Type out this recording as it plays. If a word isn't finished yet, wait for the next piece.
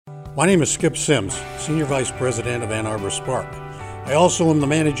My name is Skip Sims, Senior Vice President of Ann Arbor SPARK. I also am the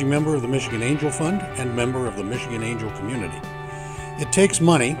Managing Member of the Michigan Angel Fund and member of the Michigan Angel Community. It Takes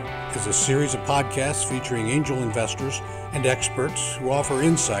Money is a series of podcasts featuring angel investors and experts who offer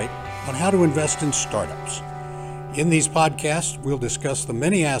insight on how to invest in startups. In these podcasts, we'll discuss the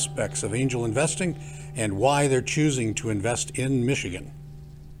many aspects of angel investing and why they're choosing to invest in Michigan.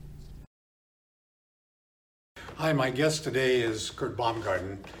 Hi, my guest today is Kurt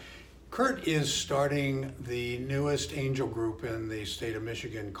Baumgarten. Kurt is starting the newest angel group in the state of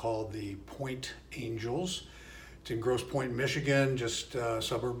Michigan called the Point Angels. It's in Grosse Pointe, Michigan, just a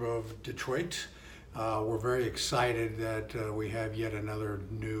suburb of Detroit. We're very excited that we have yet another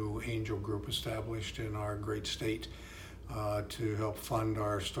new angel group established in our great state to help fund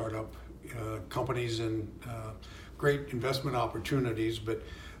our startup companies and great investment opportunities. But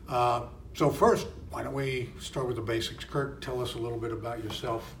so first, why don't we start with the basics? Kurt, tell us a little bit about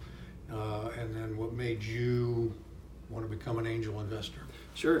yourself and then what made you want to become an angel investor.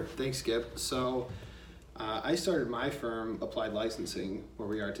 Sure, thanks, Skip. So I started my firm, Applied Licensing, where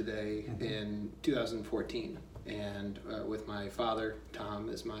we are today, in 2014, and with my father, Tom,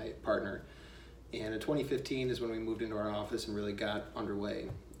 as my partner. And in 2015 is when we moved into our office and really got underway.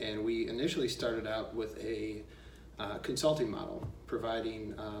 And we initially started out with a consulting model,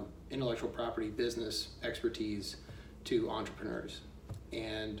 providing intellectual property business expertise to entrepreneurs.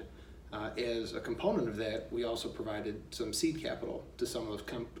 And as a component of that, we also provided some seed capital to some of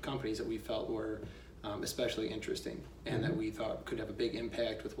those companies that we felt were especially interesting and that we thought could have a big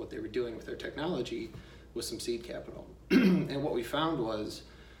impact with what they were doing with their technology with some seed capital. And what we found was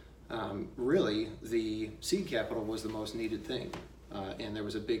really the seed capital was the most needed thing, and there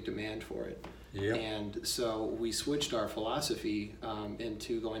was a big demand for it. Yep. And so we switched our philosophy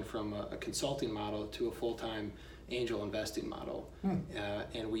into going from a consulting model to a full-time angel investing model.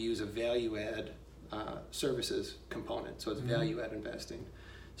 And we use a value add services component, so it's value add investing.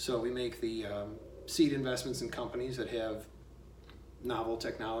 So we make the seed investments in companies that have novel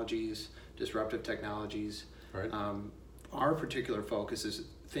technologies, disruptive technologies. Right. Our particular focus is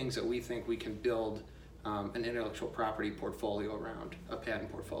things that we think we can build an intellectual property portfolio around, a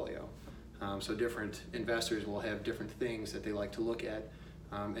patent portfolio. So different investors will have different things that they like to look at,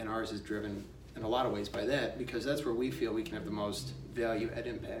 and ours is driven in a lot of ways by that, because that's where we feel we can have the most value add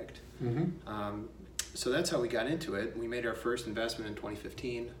impact. So that's how we got into it. We made our first investment in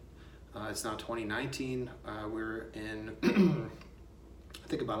 2015. It's now 2019. We're in, I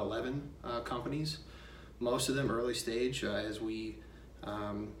think, about 11 companies, most of them early stage. As we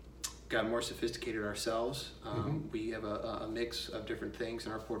got more sophisticated ourselves, we have a mix of different things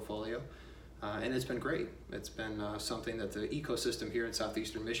in our portfolio, and it's been great. It's been something that the ecosystem here in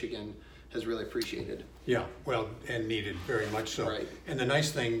southeastern Michigan has really appreciated. Yeah, well, and needed very much so. Right. And the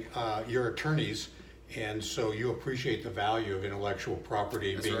nice thing, you're attorneys, and so you appreciate the value of intellectual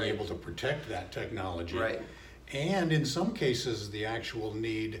property, being able to protect that technology. Right. And in some cases, the actual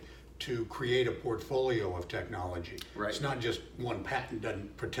need to create a portfolio of technology. Right. It's not just one patent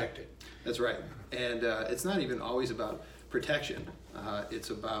doesn't protect it. That's right. And it's not even always about protection. It's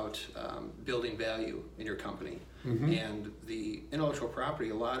about building value in your company. And the intellectual property,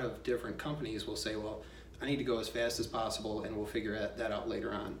 a lot of different companies will say, well, I need to go as fast as possible and we'll figure that out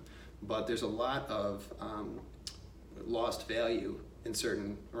later on. But there's a lot of lost value in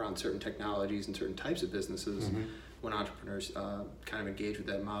around certain technologies and certain types of businesses when entrepreneurs kind of engage with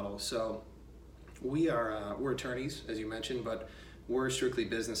that model. So we're attorneys, as you mentioned, but we're strictly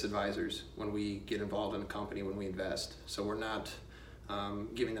business advisors when we get involved in a company, when we invest. So we're not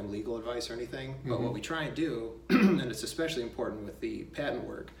giving them legal advice or anything, but what we try and do, and it's especially important with the patent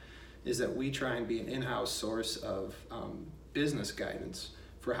work, is that we try and be an in-house source of business guidance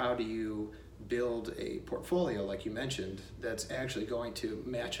for how do you build a portfolio, like you mentioned, that's actually going to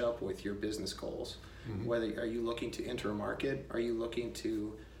match up with your business goals. Whether are you looking to enter a market? Are you looking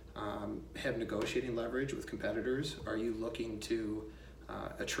to have negotiating leverage with competitors? Are you looking to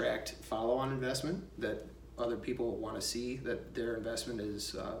attract follow-on investment that other people want to see that their investment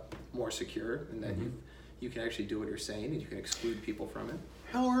is more secure and that you can actually do what you're saying and you can exclude people from it?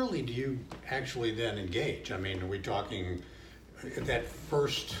 How early do you actually then engage? I mean, are we talking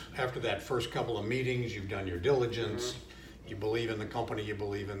after that first couple of meetings, you've done your diligence, you believe in the company, you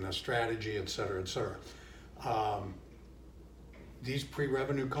believe in the strategy, et cetera, et cetera. These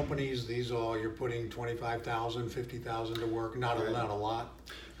pre-revenue companies, you're putting $25,000, $50,000 to work, not a lot.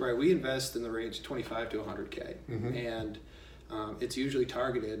 Right, we invest in the range $25 to $100K, and it's usually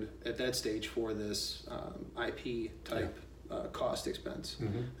targeted at that stage for this IP type cost expense.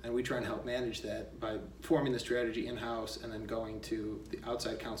 And we try and help manage that by forming the strategy in-house and then going to the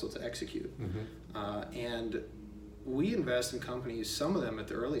outside counsel to execute. And we invest in companies, some of them at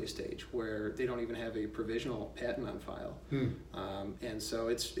the earliest stage, where they don't even have a provisional patent on file. And so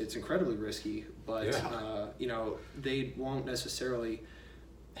it's incredibly risky, but you know, they won't necessarily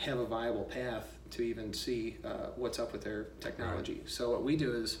have a viable path to even see what's up with their technology. Right. So what we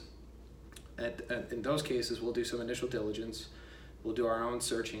do is, in those cases, we'll do some initial diligence. We'll do our own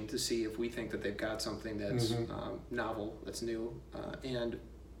searching to see if we think that they've got something that's novel, that's new, and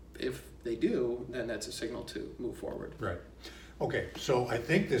if they do, then that's a signal to move forward. Right. Okay, so I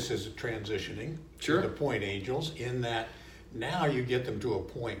think this is transitioning Sure. to the point angels in that now you get them to a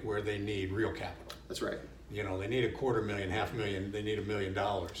point where they need real capital. That's right. You know, they need $250,000, $500,000, they need $1 million.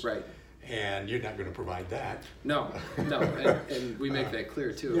 Right. And you're not going to provide that. No, and we make that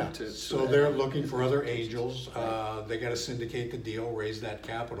clear too. Yeah. So they're looking for other angels. They got to syndicate the deal, raise that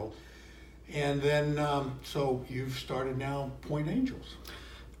capital. And then, so you've started now Point Angels.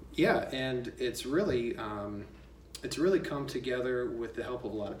 Yeah, and it's really come together with the help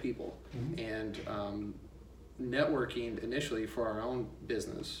of a lot of people, and networking initially for our own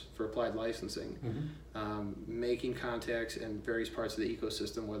business for applied licensing, making contacts in various parts of the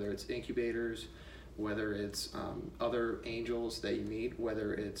ecosystem, whether it's incubators, whether it's other angels that you meet,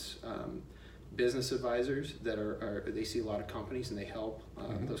 whether it's business advisors that they see a lot of companies and they help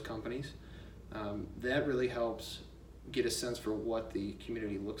those companies. That really helps get a sense for what the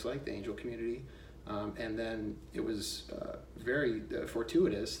community looks like, the angel community. And then it was very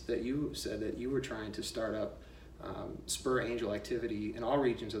fortuitous that you said that you were trying to start up spur angel activity in all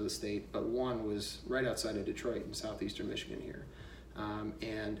regions of the state, but one was right outside of Detroit in southeastern Michigan here.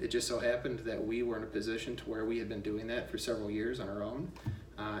 And it just so happened that we were in a position to where we had been doing that for several years on our own.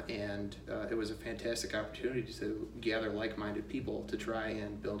 And it was a fantastic opportunity to gather like-minded people to try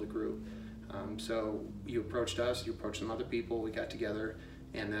and build a group. So you approached us, you approached some other people, we got together,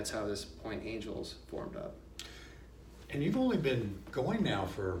 and that's how this Point Angels formed up. And you've only been going now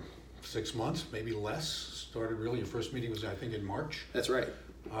for 6 months, maybe less. Started really, your first meeting was I think in March. That's right.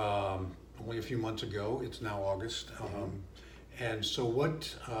 Only a few months ago. It's now August. And so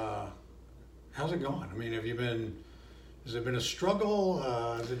what, how's it going? I mean, has it been a struggle?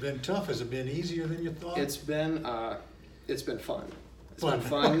 Has it been tough? Has it been easier than you thought? It's been fun. It's been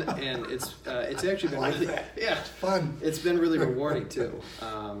fun, and it's actually been like really, that. yeah, It's fun. It's been really rewarding too.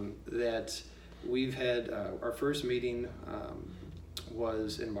 That we've had our first meeting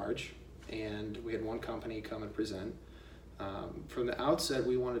was in March, and we had one company come and present. From the outset,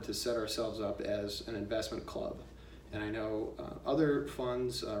 we wanted to set ourselves up as an investment club, and I know other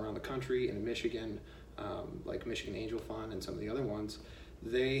funds around the country and in Michigan, like Michigan Angel Fund and some of the other ones,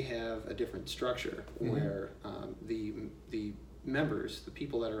 they have a different structure where the members, the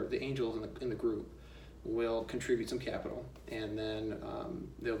people that are the angels in the group, will contribute some capital, and then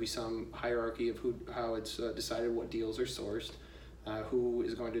there'll be some hierarchy of how it's decided what deals are sourced, who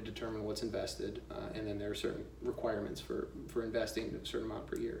is going to determine what's invested, and then there are certain requirements for investing a certain amount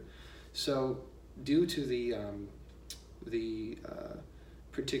per year. So due to the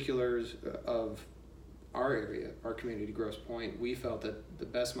particulars of our area, our community, Grosse Pointe, we felt that the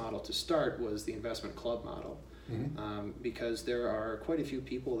best model to start was the investment club model. Because there are quite a few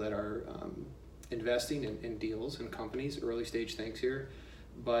people that are investing in deals and companies, early stage things here,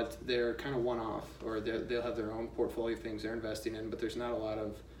 but they're kind of one-off, or they'll have their own portfolio of things they're investing in, but there's not a lot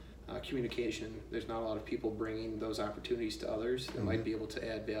of communication. There's not a lot of people bringing those opportunities to others that might be able to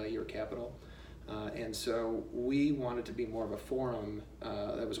add value or capital. And so we wanted to be more of a forum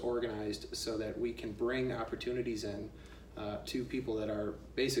that was organized so that we can bring opportunities in to people that are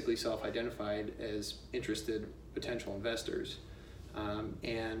basically self-identified as interested potential investors,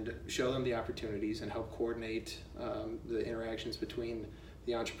 and show them the opportunities and help coordinate the interactions between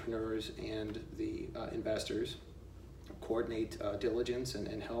the entrepreneurs and the investors, coordinate diligence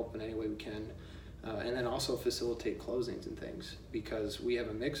and help in any way we can, and then also facilitate closings and things, because we have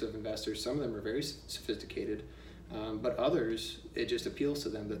a mix of investors. Some of them are very sophisticated, but others, it just appeals to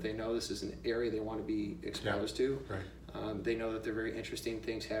them that they know this is an area they want to be exposed to. Right. They know that there are very interesting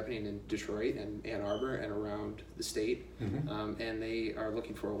things happening in Detroit and Ann Arbor and around the state, and they are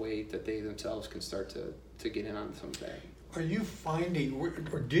looking for a way that they themselves can start to get in on some of that. Are you finding, or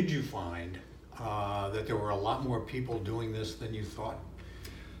did you find, that there were a lot more people doing this than you thought?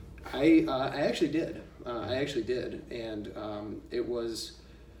 I actually did. And it was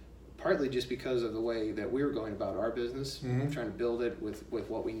partly just because of the way that we were going about our business, trying to build it with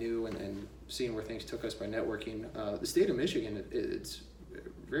what we knew and seeing where things took us by networking. The state of Michigan, it's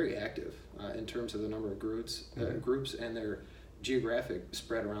very active in terms of the number of groups and their geographic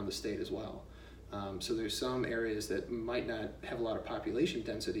spread around the state as well. So there's some areas that might not have a lot of population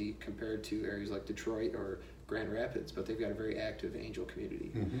density compared to areas like Detroit or Grand Rapids, but they've got a very active angel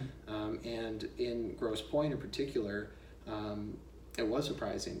community. And in Grosse Pointe in particular, it was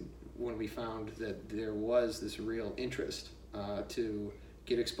surprising when we found that there was this real interest to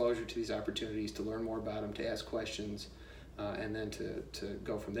get exposure to these opportunities, to learn more about them, to ask questions, and then to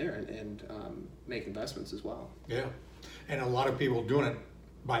go from there and make investments as well. Yeah, and a lot of people doing it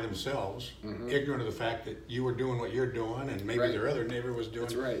by themselves, ignorant of the fact that you were doing what you're doing, and maybe their other neighbor was doing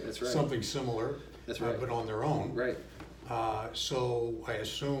something similar, but on their own. Right. So I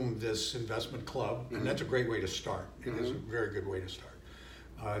assume this investment club, and that's a great way to start. It is a very good way to start.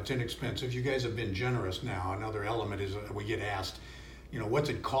 It's inexpensive. You guys have been generous now. Another element is we get asked, what's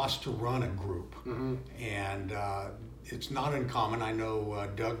it cost to run a group? And it's not uncommon. I know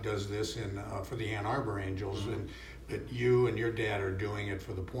Doug does this for the Ann Arbor Angels, and that you and your dad are doing it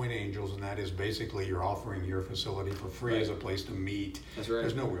for the Point Angels, and that is basically you're offering your facility for free as a place to meet. That's right.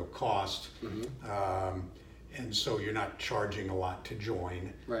 There's no real cost. And so you're not charging a lot to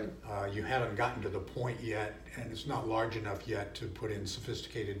join. Right. You haven't gotten to the point yet, and it's not large enough yet to put in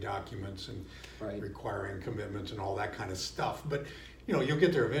sophisticated documents and requiring commitments and all that kind of stuff. But you'll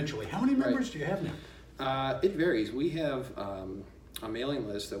get there eventually. How many members do you have now? It varies. We have a mailing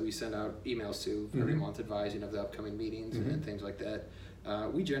list that we send out emails to every month advising of the upcoming meetings and things like that.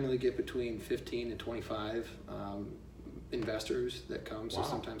 We generally get between 15 and 25 investors that come, so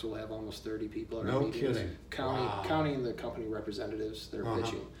sometimes we'll have almost 30 people at our meetings. Kidding. Counting the company representatives that are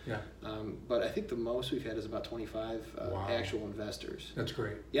pitching. Yeah. But I think the most we've had is about 25 actual investors. That's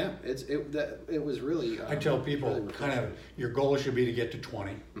great. Yeah, it was really. I tell people really your goal should be to get to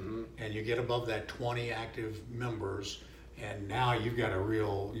 20, and you get above that 20 active members, and now you've got a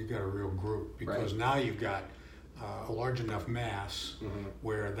real group, because now you've got a large enough mass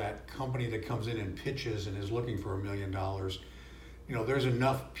where that company that comes in and pitches and is looking for $1 million, there's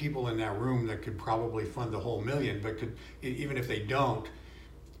enough people in that room that could probably fund the whole million, but could, even if they don't,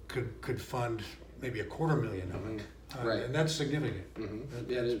 could fund maybe $250,000 of it. And that's significant.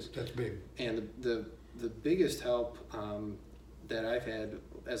 Yeah, it is. That's big. And the biggest help that I've had,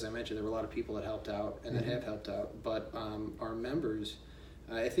 as I mentioned, there were a lot of people that helped out and that have helped out, but our members,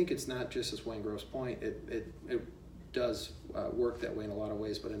 I think it's not just this way in Grosse Pointe. It does work that way in a lot of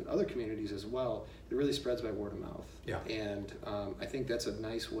ways, but in other communities as well, it really spreads by word of mouth. Yeah. And I think that's a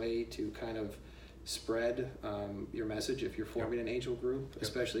nice way to kind of spread your message if you're forming an angel group,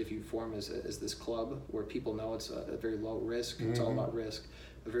 especially if you form as this club where people know it's a very low risk. It's all about risk.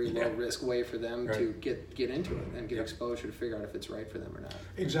 A very low risk way for them to get into it and get exposure to figure out if it's right for them or not.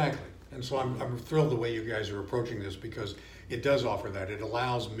 Exactly. And so I'm thrilled the way you guys are approaching this, because it does offer that. It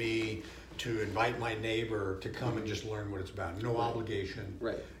allows me to invite my neighbor to come and just learn what it's about. No obligation.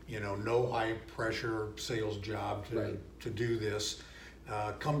 Right. No high pressure sales job to do this.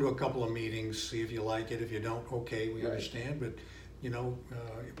 Come to a couple of meetings, see if you like it. If you don't, okay, we understand. But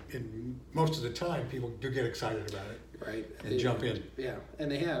in most of the time, people do get excited about it. Right. And jump in. Yeah, and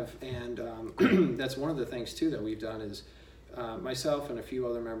they have. And that's one of the things too that we've done is myself and a few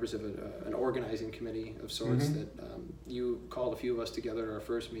other members of an organizing committee of sorts that you called a few of us together at our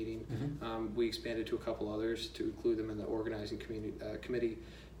first meeting. We expanded to a couple others to include them in the organizing committee.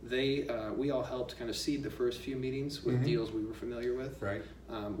 We all helped kind of seed the first few meetings with deals we were familiar with,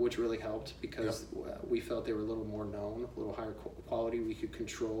 which really helped because we felt they were a little more known, a little higher quality. We could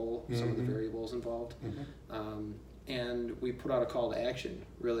control some of the variables involved. And we put out a call to action,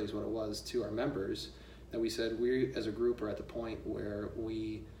 really is what it was, to our members, that we said we as a group are at the point where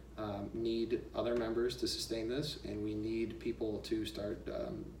we need other members to sustain this, and we need people to start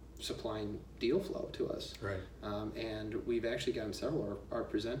supplying deal flow to us. And we've actually gotten several of our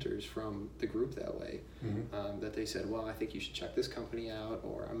presenters from the group that way, that they said, well, I think you should check this company out,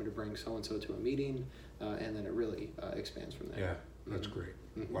 or I'm going to bring so-and-so to a meeting, and then it really expands from there. Yeah, that's great.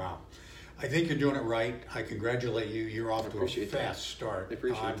 Wow. I think you're doing it right. I congratulate you. You're off to a fast start.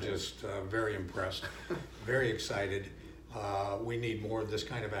 I'm just very impressed, very excited. We need more of this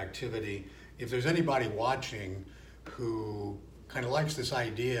kind of activity. If there's anybody watching who kind of likes this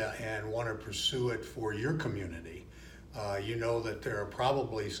idea and want to pursue it for your community, you know that there are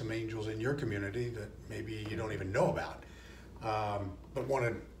probably some angels in your community that maybe you don't even know about, but want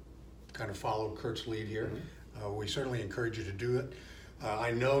to kind of follow Kurt's lead here. We certainly encourage you to do it. I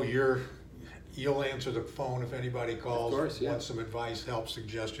know you'll answer the phone if anybody calls. Of course, wants some advice, help,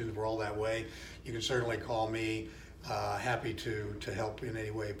 suggestions. We're all that way. You can certainly call me. Happy to help in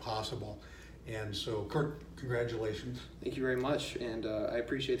any way possible. And so, Kurt, congratulations. Thank you very much, and I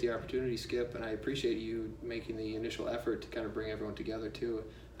appreciate the opportunity, Skip, and I appreciate you making the initial effort to kind of bring everyone together too,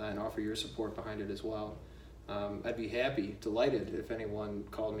 and offer your support behind it as well. I'd be happy, delighted, if anyone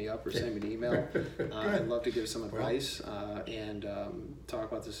called me up or sent me an email. I'd love to give some advice and talk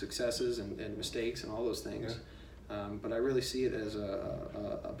about the successes and mistakes and all those things. Yeah. But I really see it as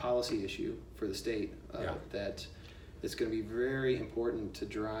a policy issue for the state that it's going to be very important to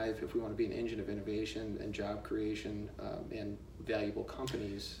drive if we want to be an engine of innovation and job creation and valuable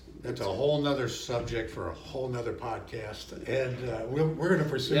companies. That's a whole nother subject for a whole nother podcast, and we're going to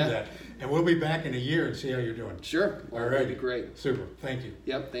pursue that. And we'll be back in a year and see how you're doing. Sure. Well, all right. That'd be great. Super. Thank you.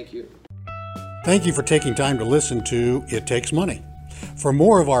 Yep. Thank you. Thank you for taking time to listen to It Takes Money. For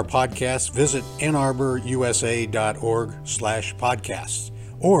more of our podcasts, visit AnnArborUSA.org/podcasts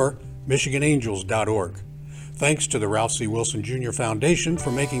or MichiganAngels.org. Thanks to the Ralph C. Wilson Jr. Foundation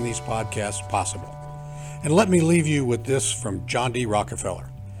for making these podcasts possible. And let me leave you with this from John D. Rockefeller.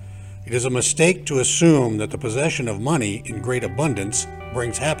 It is a mistake to assume that the possession of money in great abundance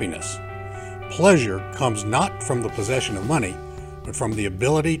brings happiness. Pleasure comes not from the possession of money, but from the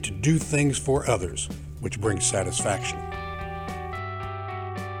ability to do things for others, which brings satisfaction.